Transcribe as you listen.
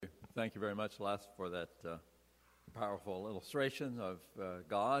Thank you very much, Les, for that powerful illustration of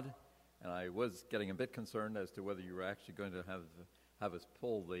God. And I was getting a bit concerned as to whether you were actually going to have us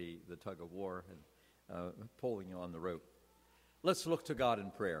pull the tug of war and pulling you on the rope. Let's look to God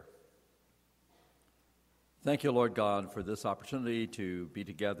in prayer. Thank you, Lord God, for this opportunity to be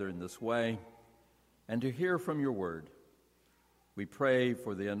together in this way and to hear from your word. We pray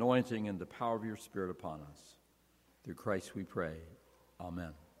for the anointing and the power of your Spirit upon us. Through Christ we pray.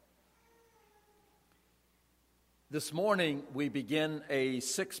 Amen. This morning we begin a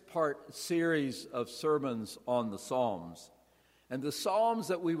 6-part series of sermons on the Psalms. And the Psalms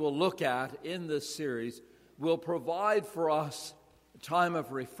that we will look at in this series will provide for us a time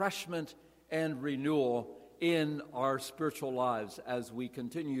of refreshment and renewal in our spiritual lives as we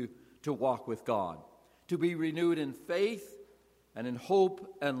continue to walk with God, to be renewed in faith and in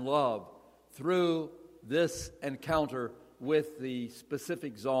hope and love through this encounter with the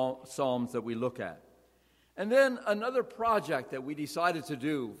specific psalms that we look at. And then another project that we decided to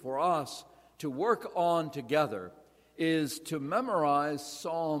do for us to work on together is to memorize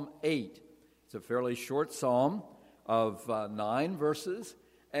Psalm 8. It's a fairly short psalm of 9 verses,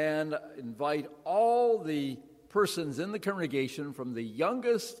 and invite all the persons in the congregation, from the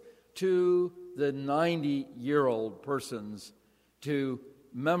youngest to the 90-year-old persons, to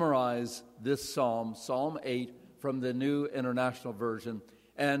memorize this psalm, Psalm 8, from the New International Version.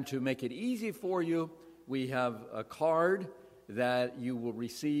 And to make it easy for you, we have a card that you will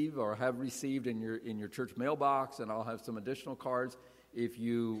receive or have received in your church mailbox, and I'll have some additional cards if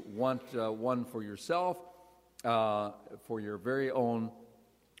you want one for yourself, for your very own.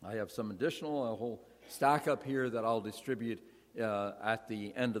 I have some additional, a whole stack up here that I'll distribute at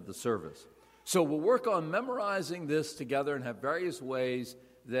the end of the service. So we'll work on memorizing this together and have various ways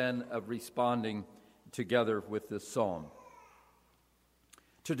then of responding together with this psalm.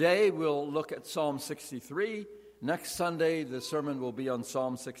 Today we'll look at Psalm 63. Next Sunday the sermon will be on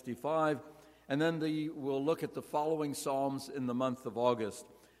Psalm 65. And then we'll look at the following psalms in the month of August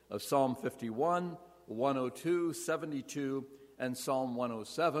of Psalm 51, 102, 72, and Psalm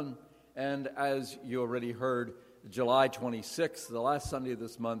 107. And as you already heard, July 26th, the last Sunday of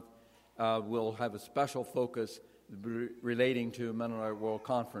this month, we'll have a special focus relating to Mennonite World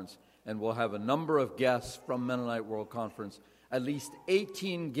Conference. And we'll have a number of guests from Mennonite World Conference, at least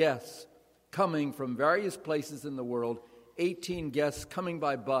 18 guests coming from various places in the world, 18 guests coming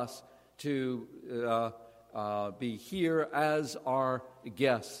by bus to be here as our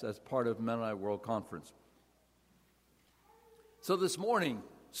guests as part of Mennonite World Conference. So this morning,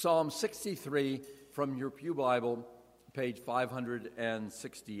 Psalm 63 from your Pew Bible, page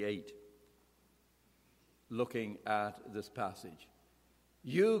 568, looking at this passage.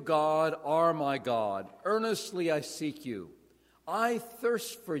 You, God, are my God. Earnestly I seek you. I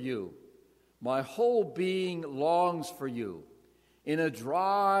thirst for you. My whole being longs for you, in a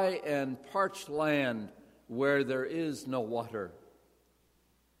dry and parched land where there is no water.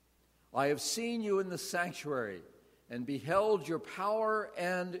 I have seen you in the sanctuary and beheld your power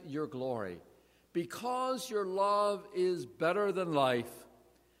and your glory. Because your love is better than life,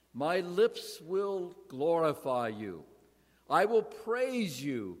 my lips will glorify you. I will praise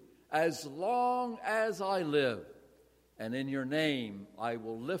you as long as I live, and in your name I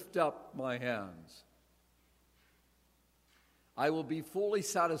will lift up my hands. I will be fully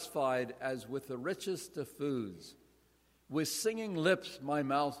satisfied as with the richest of foods. With singing lips my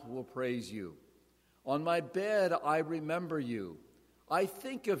mouth will praise you. On my bed I remember you. I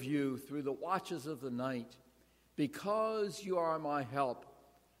think of you through the watches of the night. Because you are my help,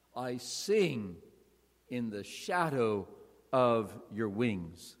 I sing in the shadow of your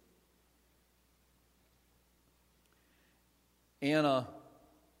wings. Anna,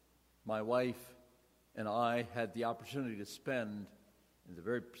 my wife, and I had the opportunity to spend, it's a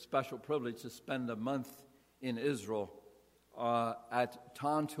very special privilege to spend a month in Israel at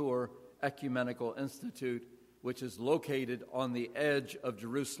Tantur Ecumenical Institute, which is located on the edge of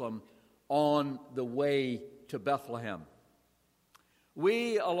Jerusalem on the way to Bethlehem.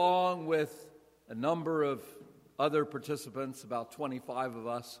 We, along with a number of other participants, about 25 of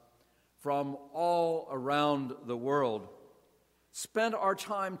us, from all around the world, spent our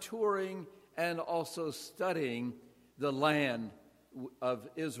time touring and also studying the land of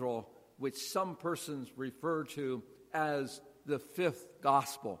Israel, which some persons refer to as the fifth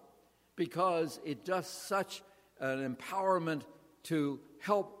gospel, because it does such an empowerment to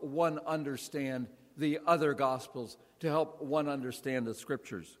help one understand the other gospels, to help one understand the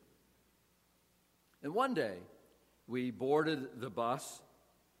scriptures. And one day, we boarded the bus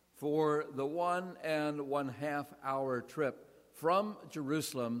for the 1.5 hour trip from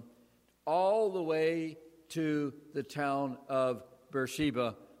Jerusalem all the way to the town of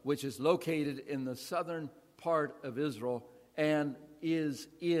Beersheba, which is located in the southern part of Israel and is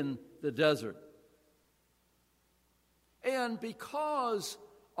in the desert. And because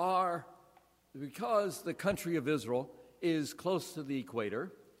the country of Israel is close to the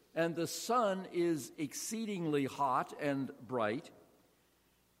equator, and the sun is exceedingly hot and bright,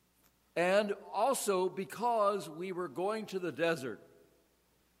 and also because we were going to the desert,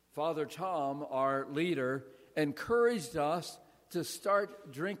 Father Tom, our leader, encouraged us to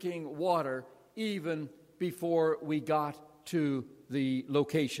start drinking water even before we got to the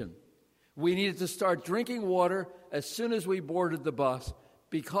location. We needed to start drinking water as soon as we boarded the bus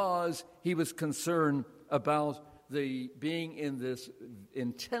because he was concerned about the being in this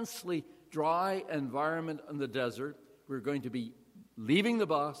intensely dry environment in the desert. We're going to be leaving the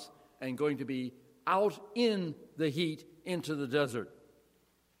bus and going to be out in the heat into the desert.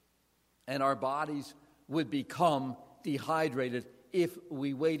 And our bodies would become dehydrated if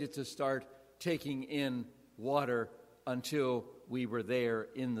we waited to start taking in water until we were there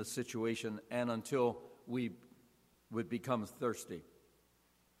in the situation and until we would become thirsty.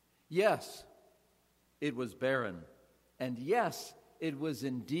 Yes, it was barren. And yes, it was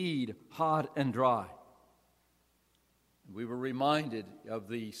indeed hot and dry. We were reminded of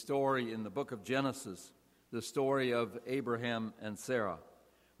the story in the book of Genesis, the story of Abraham and Sarah,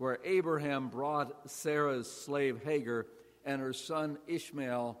 where Abraham brought Sarah's slave Hagar and her son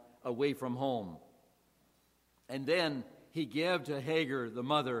Ishmael away from home. And then he gave to Hagar, the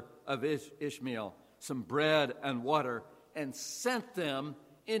mother of Ishmael, some bread and water and sent them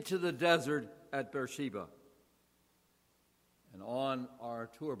into the desert at Beersheba. And on our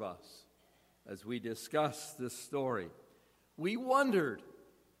tour bus, as we discussed this story, we wondered,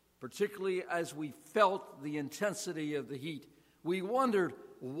 particularly as we felt the intensity of the heat, we wondered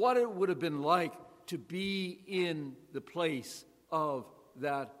what it would have been like to be in the place of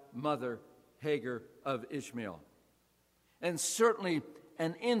that mother, Hagar of Ishmael. And certainly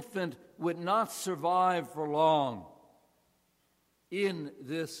an infant would not survive for long in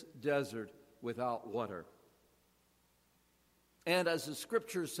this desert without water. And as the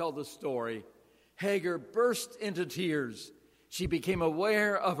scriptures tell the story, Hagar burst into tears. She became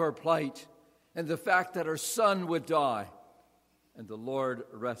aware of her plight and the fact that her son would die. And the Lord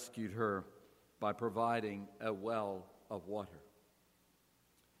rescued her by providing a well of water.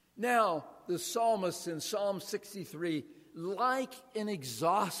 Now, the psalmist in Psalm 63, like an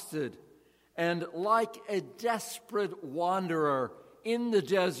exhausted and like a desperate wanderer in the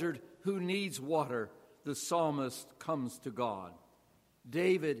desert who needs water, the psalmist comes to God.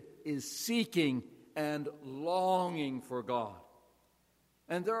 David is seeking and longing for God.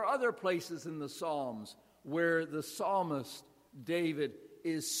 And there are other places in the Psalms where the psalmist, David,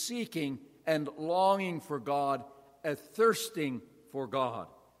 is seeking and longing for God, thirsting for God.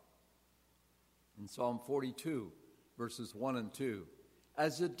 In Psalm 42, verses 1 and 2,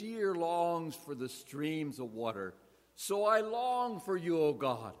 as a deer longs for the streams of water, so I long for you, O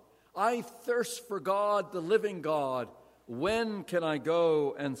God. I thirst for God, the living God. When can I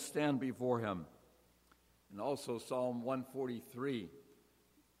go and stand before him? And also Psalm 143,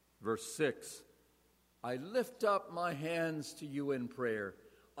 verse 6, I lift up my hands to you in prayer.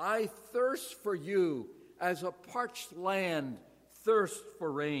 I thirst for you as a parched land thirsts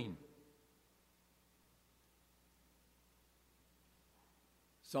for rain.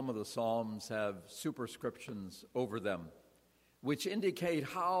 Some of the Psalms have superscriptions over them, which indicate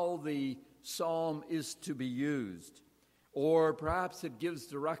how the psalm is to be used. Or perhaps it gives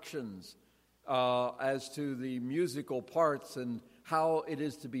directions as to the musical parts and how it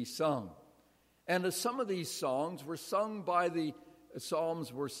is to be sung. And some of these songs were sung by the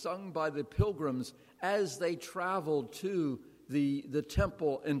pilgrims as they traveled to the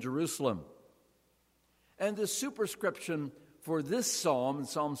temple in Jerusalem. And the superscription for this psalm, in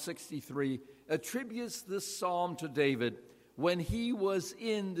Psalm 63, attributes this psalm to David when he was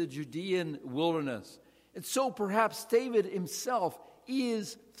in the Judean wilderness. And so perhaps David himself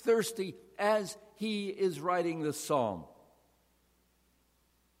is thirsty as he is writing this psalm.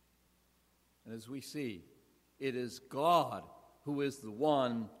 And as we see, it is God who is the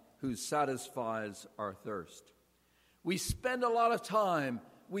one who satisfies our thirst. We spend a lot of time,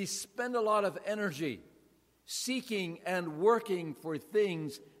 we spend a lot of energy seeking and working for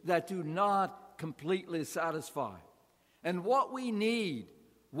things that do not completely satisfy. And what we need,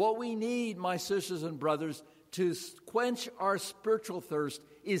 my sisters and brothers, to quench our spiritual thirst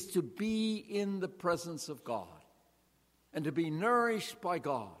is to be in the presence of God and to be nourished by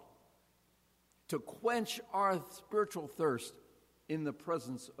God. To quench our spiritual thirst in the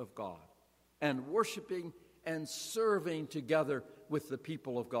presence of God and worshiping and serving together with the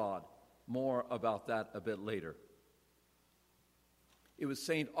people of God. More about that a bit later. It was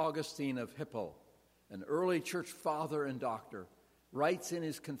St. Augustine of Hippo, an early church father and doctor, writes in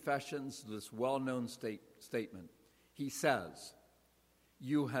his Confessions this well-known statement. He says,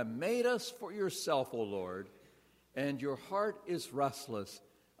 "You have made us for yourself, O Lord, and your heart is restless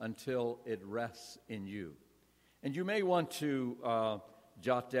until it rests in you." And you may want to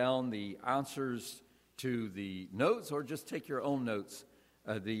jot down the answers to the notes, or just take your own notes.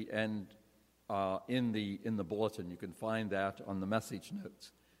 In the bulletin, you can find that on the message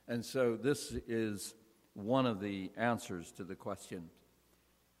notes. And so this is one of the answers to the question: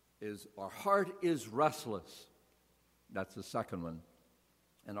 is our heart is restless. That's the second one.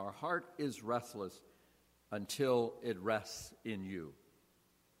 And our heart is restless until it rests in you.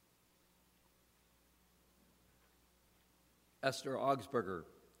 Esther Augsburger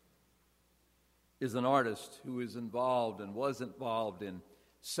is an artist who is involved and was involved in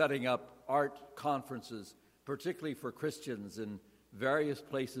setting up art conferences, particularly for Christians in various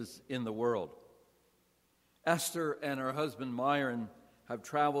places in the world. Esther and her husband Myron have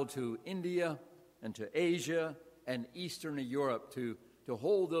traveled to India and to Asia and Eastern Europe to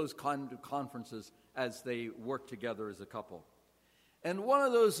hold those kind of conferences as they work together as a couple. And one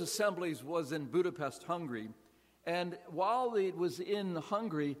of those assemblies was in Budapest, Hungary. And while it was in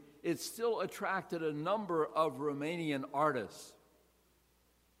Hungary, it still attracted a number of Romanian artists.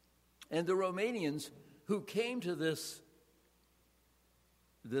 And the Romanians who came to this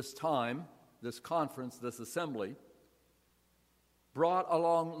conference, this assembly, brought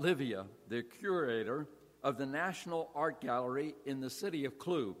along Livia, the curator of the National Art Gallery in the city of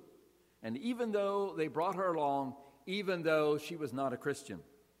Cluj. And even though they brought her along, even though she was not a Christian.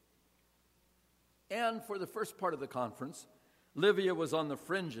 And for the first part of the conference, Livia was on the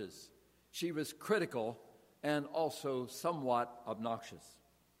fringes. She was critical and also somewhat obnoxious.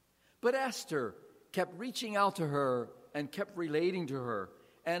 But Esther kept reaching out to her and kept relating to her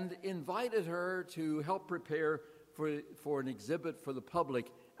and invited her to help prepare for an exhibit for the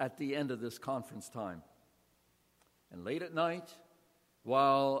public at the end of this conference time. And late at night,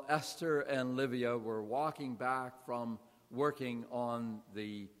 while Esther and Livia were walking back from working on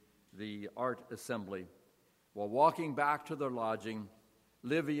the art assembly, while walking back to their lodging,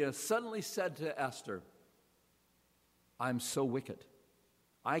 Livia suddenly said to Esther, "I'm so wicked.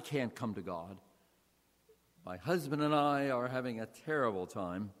 I can't come to God. My husband and I are having a terrible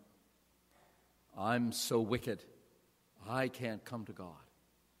time. I'm so wicked. I can't come to God."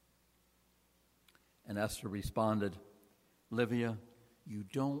 And Esther responded, "Livia, you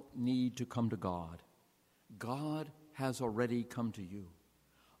don't need to come to God. God has already come to you.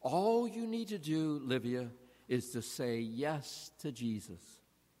 All you need to do, Livia, is to say yes to Jesus."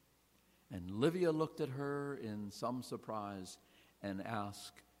 And Livia looked at her in some surprise and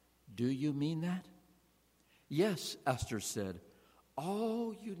asked, "Do you mean that?" "Yes," Esther said.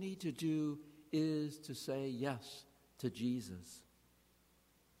 "All you need to do is to say yes to Jesus."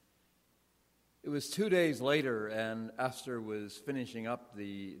 It was 2 days later, and Esther was finishing up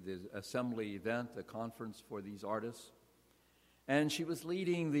the assembly event, the conference for these artists, and she was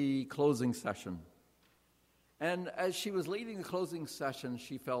leading the closing session. And as she was leading the closing session,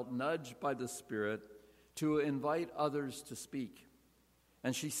 she felt nudged by the Spirit to invite others to speak.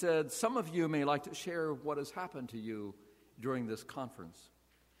 And she said, "Some of you may like to share what has happened to you during this conference."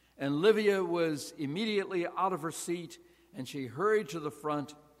 And Livia was immediately out of her seat, and she hurried to the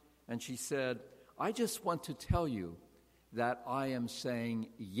front, and she said, "I just want to tell you that I am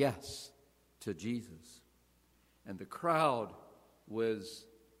saying yes to Jesus." And the crowd was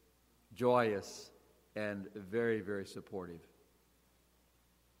joyous and very, very supportive.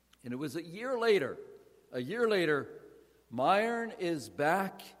 And it was a year later, Myron is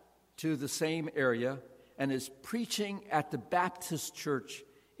back to the same area and is preaching at the Baptist church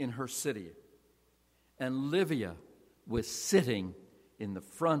in her city. And Livia was sitting in the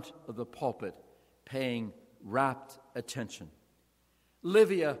front of the pulpit, paying rapt attention.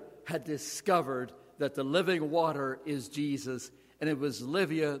 Livia had discovered that the living water is Jesus, and it was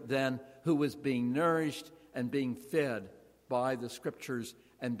Livia then who was being nourished and being fed by the Scriptures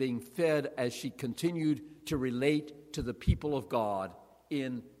and being fed as she continued to relate to the people of God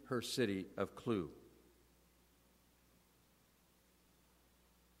in her city of Cluj.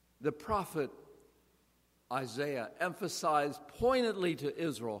 The prophet Isaiah emphasized pointedly to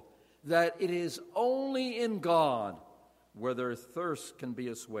Israel that it is only in God where their thirst can be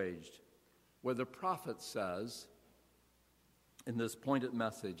assuaged, where the prophet says in this pointed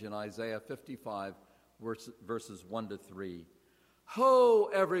message in Isaiah 55, verses 1 to 3, Ho,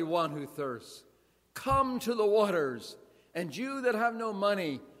 everyone who thirsts, come to the waters, and you that have no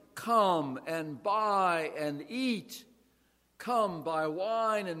money, come and buy and eat. Come, buy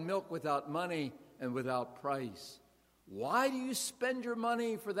wine and milk without money and without price. Why do you spend your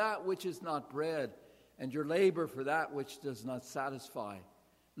money for that which is not bread, and your labor for that which does not satisfy?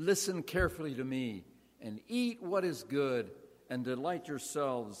 Listen carefully to me, and eat what is good, and delight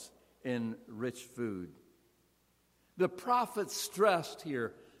yourselves in rich food. The prophet stressed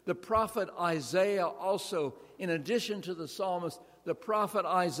here, the prophet Isaiah also, in addition to the psalmist, the prophet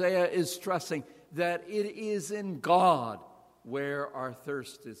Isaiah is stressing that it is in God where our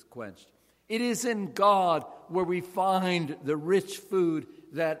thirst is quenched. It is in God where we find the rich food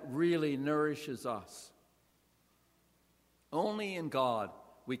that really nourishes us. Only in God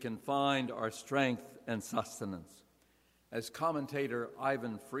we can find our strength and sustenance. As commentator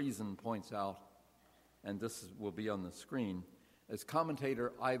Ivan Friesen points out, and this will be on the screen, as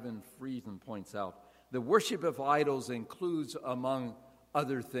commentator Ivan Friesen points out, the worship of idols includes, among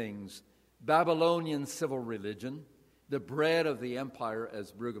other things, Babylonian civil religion, the bread of the empire,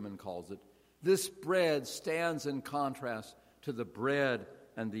 as Brueggemann calls it. This bread stands in contrast to the bread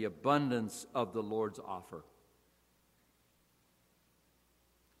and the abundance of the Lord's offer.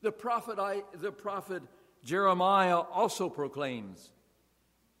 The prophet Jeremiah also proclaims,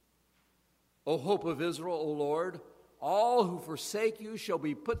 O hope of Israel, O Lord, all who forsake you shall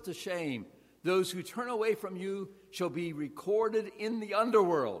be put to shame. Those who turn away from you shall be recorded in the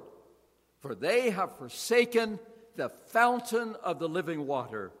underworld, for they have forsaken the fountain of the living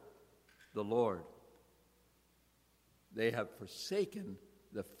water, the Lord. They have forsaken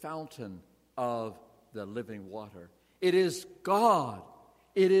the fountain of the living water. It is God,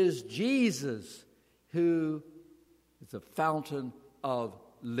 it is Jesus who is the fountain of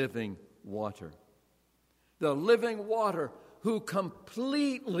living water. The living water who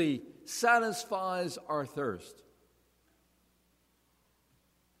completely satisfies our thirst.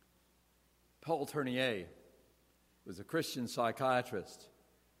 Paul Tournier was a Christian psychiatrist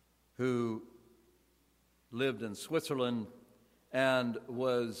who lived in Switzerland and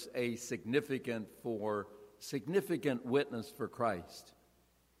was a significant witness for Christ.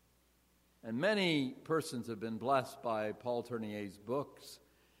 And many persons have been blessed by Paul Tournier's books.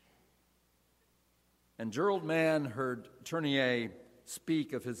 And Gerald Mann heard Tournier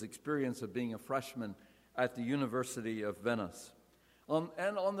speak of his experience of being a freshman at the University of Venice.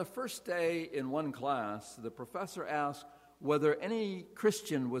 And on the first day in one class, the professor asked whether any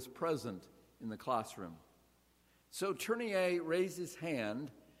Christian was present in the classroom. So Tournier raised his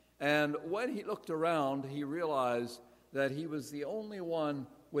hand, and when he looked around, he realized that he was the only one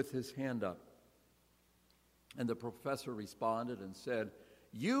with his hand up. And the professor responded and said,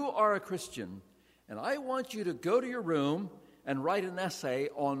 "You are a Christian, and I want you to go to your room and write an essay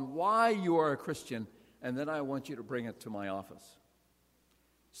on why you are a Christian, and then I want you to bring it to my office."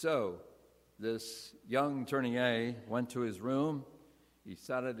 So this young Tournier went to his room. He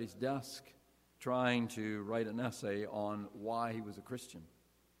sat at his desk trying to write an essay on why he was a Christian.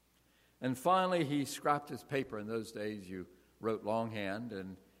 And finally, he scrapped his paper. In those days, you wrote longhand,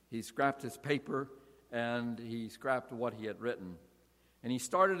 and he scrapped his paper, and he scrapped what he had written. And he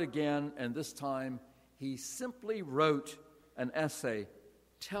started again, and this time he simply wrote an essay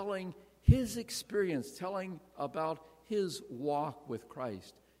telling his experience, telling about his walk with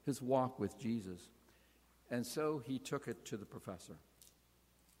Christ, his walk with Jesus. And so he took it to the professor.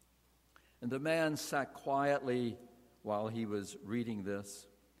 And the man sat quietly while he was reading this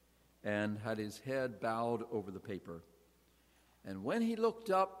and had his head bowed over the paper. And when he looked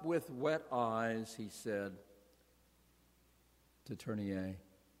up with wet eyes, he said to Tournier,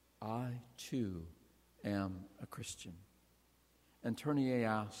 "I too am a Christian." And Tournier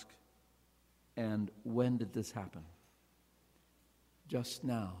asked, "And when did this happen?" "Just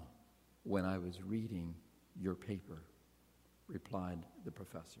now, when I was reading your paper," replied the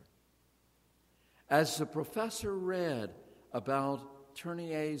professor. As the professor read about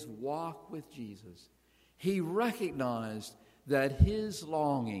Tournier's walk with Jesus, he recognized that his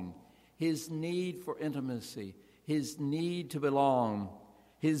longing, his need for intimacy, his need to belong,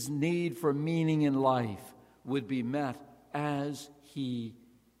 his need for meaning in life would be met as he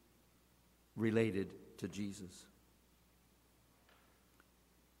related to Jesus.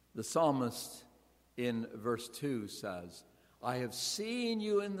 The psalmist in verse 2 says, "I have seen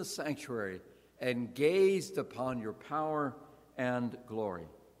you in the sanctuary and gazed upon your power and glory."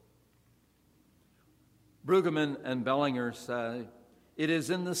 Brueggemann and Bellinger say, "It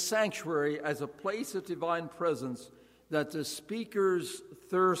is in the sanctuary as a place of divine presence that the speaker's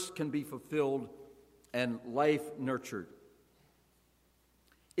thirst can be fulfilled and life nurtured."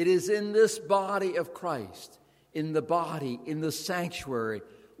 It is in this body of Christ, in the body, in the sanctuary,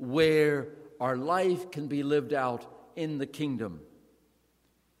 where our life can be lived out in the kingdom,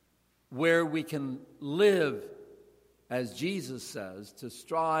 where we can live, as Jesus says, to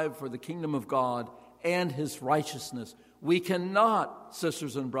strive for the kingdom of God and his righteousness. We cannot,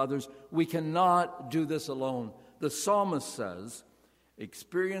 sisters and brothers, we cannot do this alone. The psalmist says, he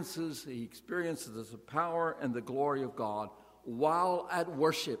experiences the power and the glory of God while at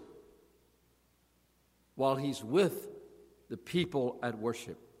worship, while he's with the people at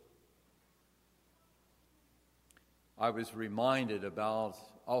worship. I was reminded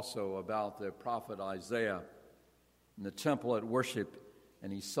also about the prophet Isaiah in the temple at worship,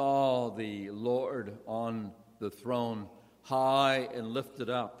 and he saw the Lord on the throne, high and lifted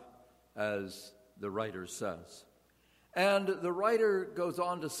up, as the writer says. And the writer goes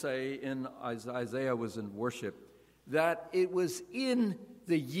on to say, as Isaiah was in worship, that it was in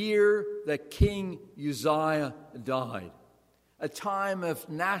the year that King Uzziah died, a time of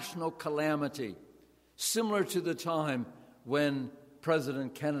national calamity, similar to the time when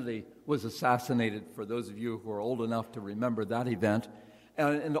President Kennedy was assassinated, for those of you who are old enough to remember that event,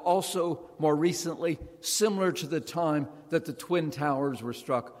 and also more recently, similar to the time that the Twin Towers were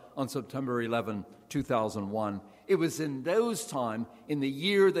struck on September 11, 2001. It was in those times, in the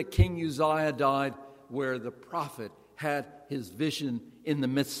year that King Uzziah died, where the prophet had his vision in the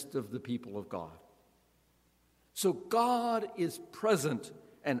midst of the people of God. So God is present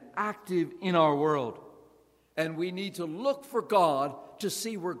and active in our world, and we need to look for God to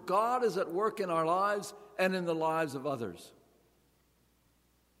see where God is at work in our lives and in the lives of others.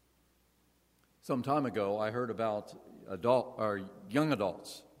 Some time ago, I heard about young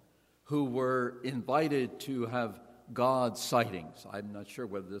adults who were invited to have God sightings. I'm not sure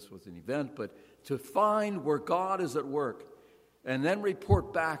whether this was an event, but to find where God is at work and then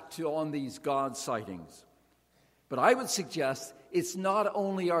report back on these God sightings. But I would suggest it's not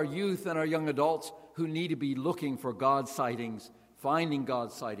only our youth and our young adults who need to be looking for God sightings, finding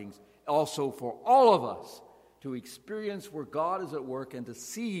God sightings, also for all of us to experience where God is at work and to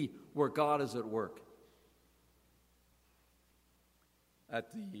see where God is at work.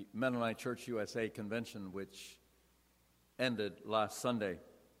 At the Mennonite Church USA convention, which ended last Sunday,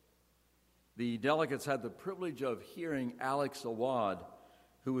 the delegates had the privilege of hearing Alex Awad,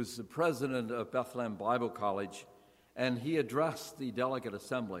 who was the president of Bethlehem Bible College, and he addressed the delegate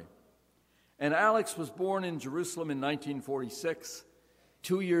assembly. And Alex was born in Jerusalem in 1946.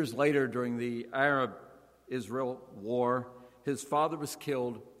 2 years later, during the Arab-Israel War, his father was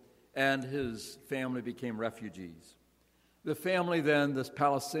killed, and his family became refugees. The family then, this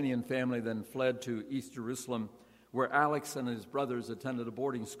Palestinian family, then fled to East Jerusalem, where Alex and his brothers attended a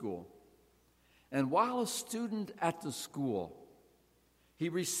boarding school. And while a student at the school, he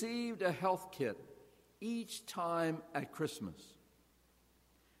received a health kit each time at Christmas.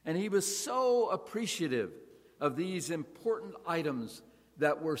 And he was so appreciative of these important items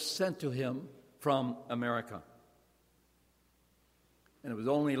that were sent to him from America. And it was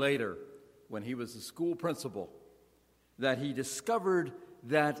only later, when he was the school principal, that he discovered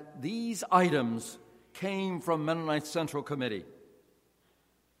that these items came from Mennonite Central Committee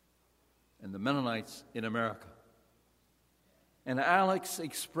and the Mennonites in America. And Alex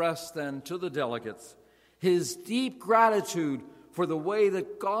expressed then to the delegates his deep gratitude for the way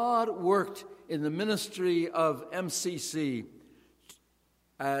that God worked in the ministry of MCC,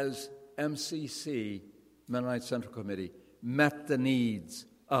 as MCC, Mennonite Central Committee, met the needs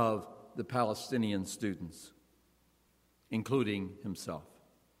of the Palestinian students, including himself.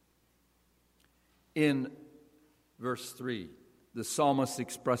 In verse 3, the psalmist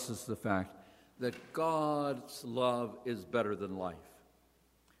expresses the fact that God's love is better than life.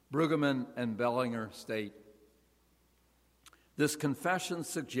 Brueggemann and Bellinger state, this confession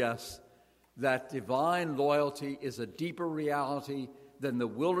suggests that divine loyalty is a deeper reality than the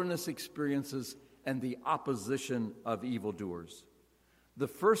wilderness experiences and the opposition of evildoers. The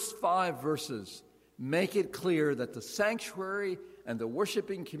first 5 verses make it clear that the sanctuary and the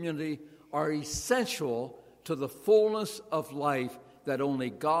worshiping community are essential to the fullness of life that only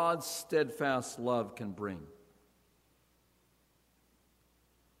God's steadfast love can bring.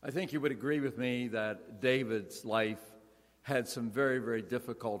 I think you would agree with me that David's life had some very, very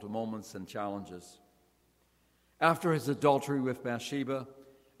difficult moments and challenges. After his adultery with Bathsheba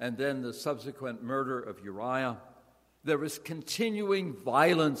and then the subsequent murder of Uriah, there was continuing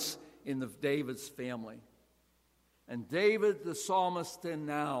violence in David's family. And David, the psalmist, then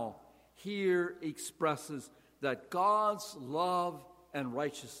now here expresses that God's love and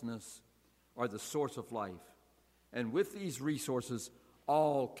righteousness are the source of life. And with these resources,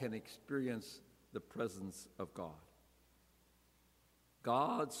 all can experience the presence of God.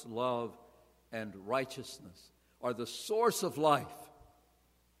 God's love and righteousness are the source of life.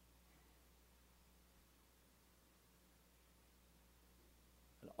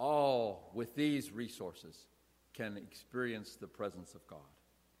 And all with these resources can experience the presence of God.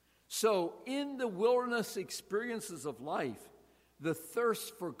 So, in the wilderness experiences of life, the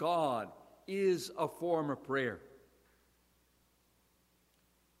thirst for God is a form of prayer.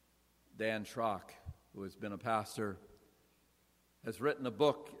 Dan Schrock, who has been a pastor, has written a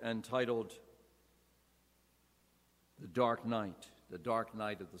book entitled The Dark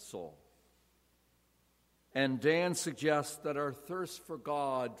Night of the Soul. And Dan suggests that our thirst for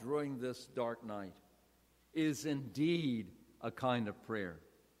God during this dark night is indeed a kind of prayer.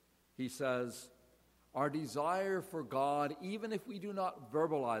 He says, our desire for God, even if we do not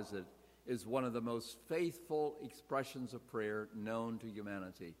verbalize it, is one of the most faithful expressions of prayer known to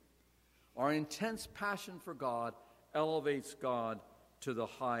humanity. Our intense passion for God elevates God to the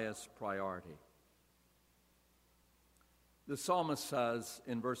highest priority. The psalmist says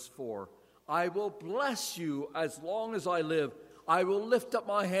in verse 4, I will bless you as long as I live. I will lift up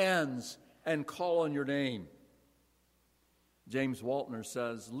my hands and call on your name. James Waltner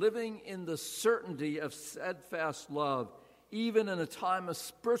says, living in the certainty of steadfast love, even in a time of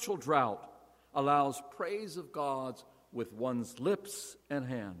spiritual drought, allows praise of God with one's lips and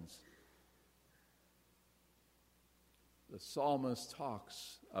hands. The psalmist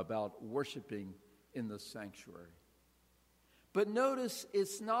talks about worshiping in the sanctuary. But notice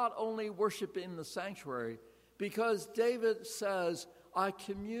it's not only worship in the sanctuary, because David says, I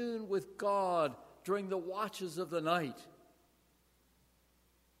commune with God during the watches of the night.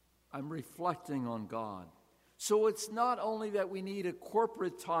 I'm reflecting on God. So it's not only that we need a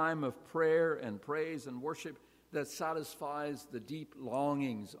corporate time of prayer and praise and worship that satisfies the deep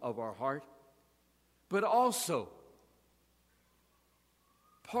longings of our heart, but also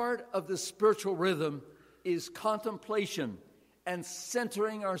part of the spiritual rhythm is contemplation and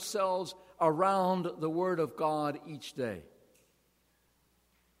centering ourselves around the Word of God each day.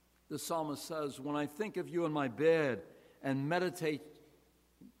 The psalmist says, when I think of you in my bed and meditate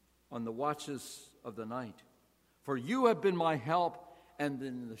on the watches of the night, for you have been my help, and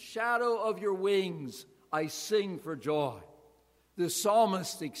in the shadow of your wings I sing for joy. The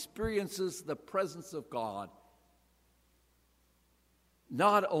psalmist experiences the presence of God,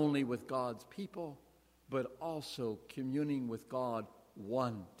 not only with God's people, but also communing with God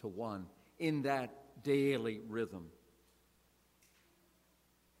one to one in that daily rhythm.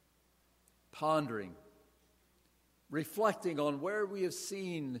 Pondering, reflecting on where we have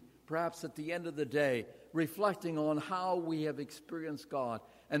seen, perhaps at the end of the day, reflecting on how we have experienced God,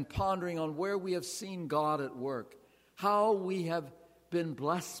 and pondering on where we have seen God at work, how we have been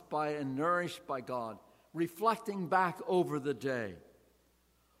blessed by and nourished by God, reflecting back over the day.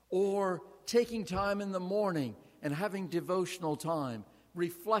 Or taking time in the morning and having devotional time,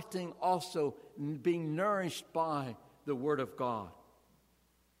 reflecting also, being nourished by the Word of God.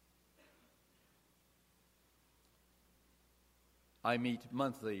 I meet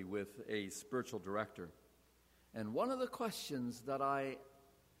monthly with a spiritual director, and one of the questions that I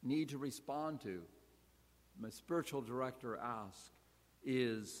need to respond to, my spiritual director asks,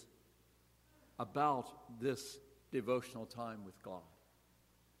 is about this devotional time with God.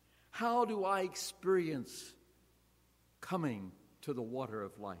 How do I experience coming to the water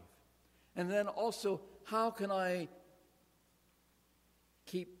of life? And then also, how can I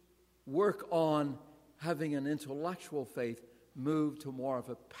work on having an intellectual faith move to more of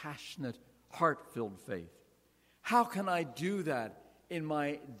a passionate, heart-filled faith? How can I do that in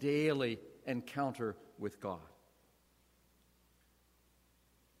my daily encounter with God?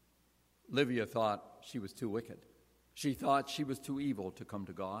 Livia thought she was too wicked. She thought she was too evil to come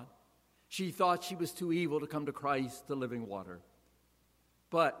to God. She thought she was too evil to come to Christ, the living water.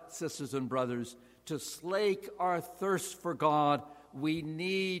 But, sisters and brothers, to slake our thirst for God, we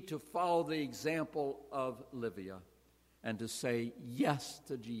need to follow the example of Livia and to say yes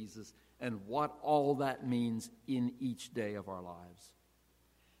to Jesus and what all that means in each day of our lives.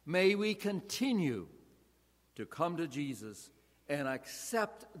 May we continue to come to Jesus and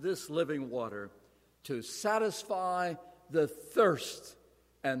accept this living water to satisfy the thirst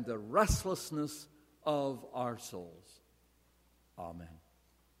and the restlessness of our souls. Amen.